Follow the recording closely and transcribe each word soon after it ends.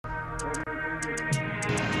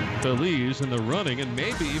Feliz in the running and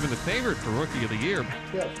maybe even the favorite for Rookie of the Year.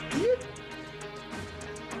 Yeah.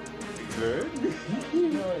 Good.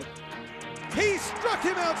 He struck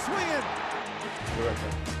him out swinging.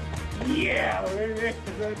 Yeah.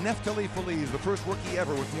 Neftali Feliz, the first rookie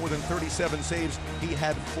ever with more than 37 saves. He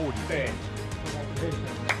had 40.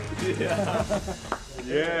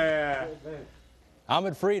 Yeah.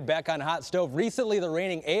 Ahmed Freed back on Hot Stove. Recently, the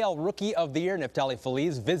reigning AL Rookie of the Year, Neftali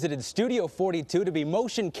Feliz, visited Studio 42 to be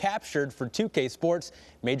motion captured for 2K Sports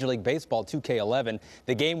Major League Baseball 2K11.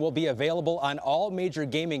 The game will be available on all major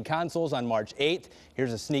gaming consoles on March 8th.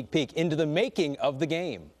 Here's a sneak peek into the making of the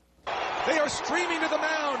game. They are streaming to the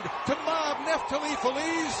mound to mob Neftali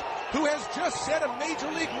Feliz, who has just set a Major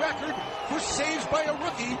League record for saves by a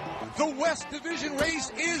rookie. The West Division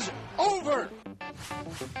race is over.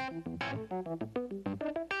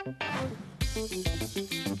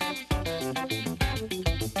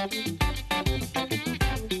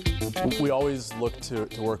 We always look to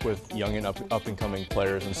work with young and up-and-coming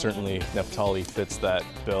players, and certainly Neftali fits that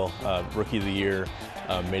bill. Rookie of the Year,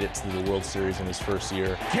 made it to the World Series in his first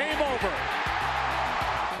year. Game over.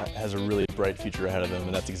 Has a really bright future ahead of him,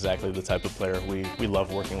 and that's exactly the type of player we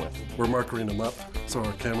love working with. We're markering him up so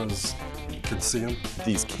our cameras can see him.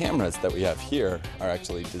 These cameras that we have here are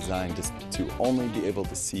actually designed to only be able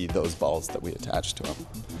to see those balls that we attach to him.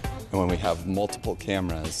 And when we have multiple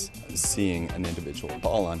cameras seeing an individual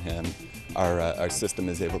ball on him, our system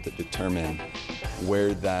is able to determine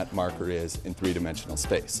where that marker is in three-dimensional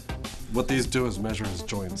space. What these do is measure his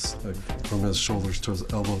joints, like from his shoulders to his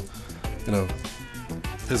elbow. You know,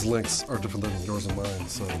 his lengths are different than yours and mine,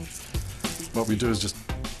 so what we do is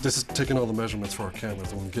this is taking all the measurements for our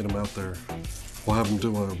cameras, and when we get him out there, we'll have him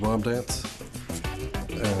do a ROM dance,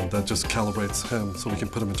 and that just calibrates him so we can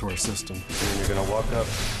put him into our system. And you're gonna walk up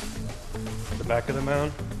the back of the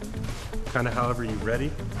mound, kind of however you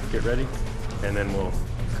get ready, and then we'll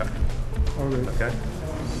cut. Okay?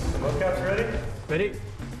 Both caps ready? Ready?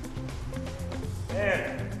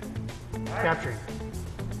 And Capturing.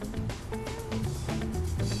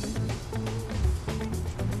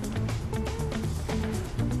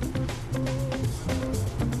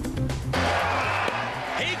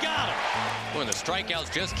 He got him. When the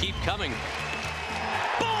strikeouts just keep coming.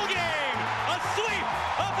 Ball game! A sweep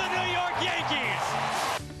of the New York Yankees!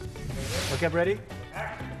 Look up, ready?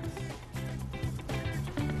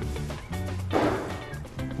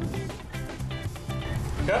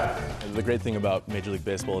 The great thing about Major League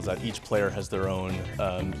Baseball is that each player has their own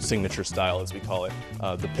signature style, as we call it,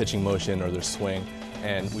 the pitching motion or their swing,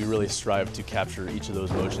 and we really strive to capture each of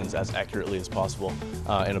those motions as accurately as possible,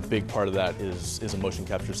 and a big part of that is a motion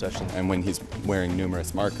capture session. And when he's wearing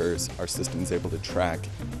numerous markers, our system is able to track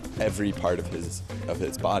every part of his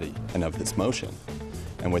body and of his motion.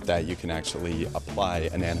 And with that, you can actually apply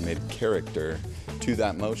an animated character to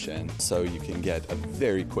that motion, so you can get a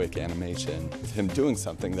very quick animation of him doing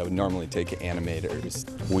something that would normally take animators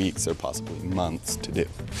weeks or possibly months to do.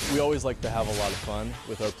 We always like to have a lot of fun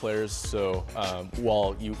with our players, so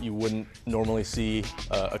while you wouldn't normally see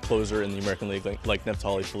a closer in the American League like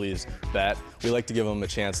Neftali Feliz bat, we like to give them a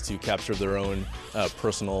chance to capture their own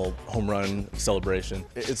personal home run celebration.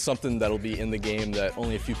 It's something that'll be in the game that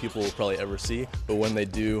only a few people will probably ever see, but when they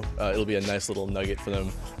do, it'll be a nice little nugget for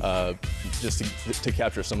them just to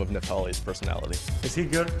capture some of Neftali's personality. is he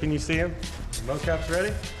good? Can you see him? Mocaps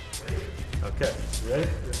ready? Okay, ready?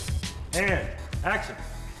 And action.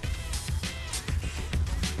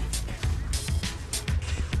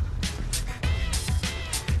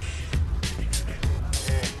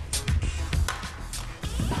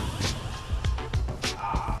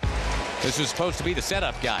 This was supposed to be the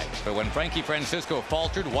setup guy, but when Frankie Francisco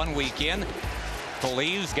faltered 1 week in,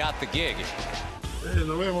 Feliz got the gig.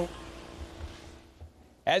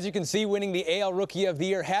 As you can see, winning the AL Rookie of the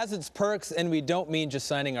Year has its perks, and we don't mean just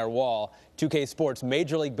signing our wall. 2K Sports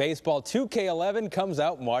Major League Baseball 2K11 comes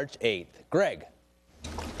out March 8th. Greg.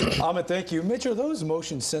 Ahmed, thank you. Mitch, are those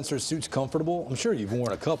motion sensor suits comfortable? I'm sure you've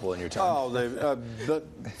worn a couple in your time. Oh,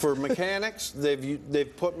 for mechanics,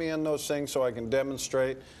 they've put me in those things so I can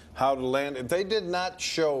demonstrate how to land. If they did not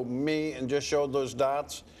show me and just showed those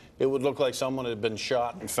dots, it would look like someone had been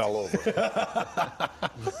shot and fell over.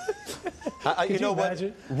 You know what?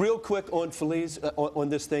 Real quick on Feliz, on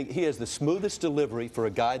this thing, he has the smoothest delivery for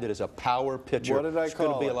a guy that is a power pitcher. What did I call it? It's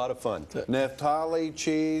going to be a lot of fun. Neftali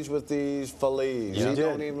cheese with these Feliz. Yeah. He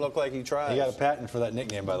don't even look like he tries. You got a patent for that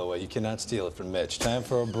nickname, by the way. You cannot steal it from Mitch. Time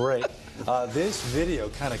for a break. This video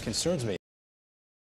kind of concerns me.